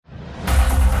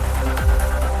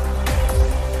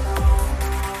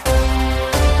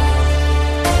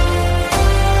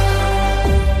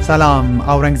سلام،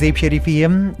 اورنګزیب شریفی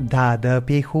یم. دا د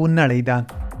پیښو نړۍ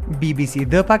ده. بی بی سی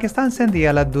د پاکستان سند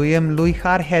ایالت دویم لوی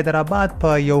ښار حیدرآباد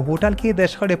په یو هوټل کې د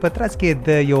شخړې په ترڅ کې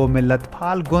د یو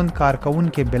ملتپال ګوند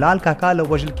کارکونکي بلال کاکا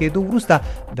له وژل کېدو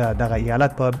وروسته د دغه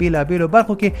ایالت په بیلابیلو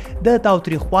برخو کې د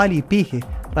تاوتریخوالي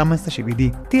پیښې رامنځته شوي دي.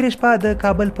 تېره شپه د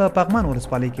کابل په پغمان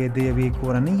ولسوالۍ کې د یوې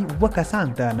کورنۍ 2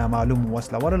 کسان د نامعلوم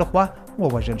وسلوالو لخوا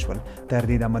ووژل شول. تر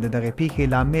دې دمه د دغې پیښې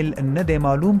لامل نه دی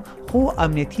معلوم، خو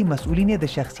امنیتي مسؤلین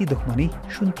د شخصي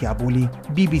دښمنۍ شونتیا بولي.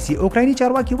 بی بی سی اوکرایني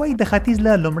چارواکي وایي د ختیځ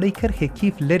له لومړۍ کرښې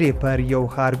کیف لرې پر یو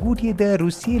ښارګوټي د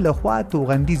روسیې لخوا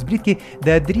توغندیز برید کې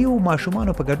د 3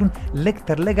 ماشومانو په ګډون لږ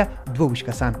تر لږه 22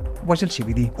 کسان وژل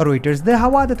شوي دي. رویټرز د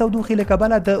هوا د تودوخې له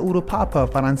کبله د اروپا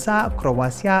په فرانسه،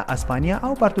 کرواسیا، اسپانیا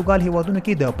او پرتګال هیوادونو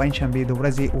کې د پنجشنبې د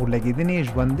ورځې اورلګیدنې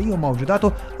ژوندیو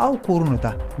موجوداتو او کورونو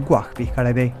ته ګواښ پیښ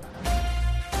کړی دی.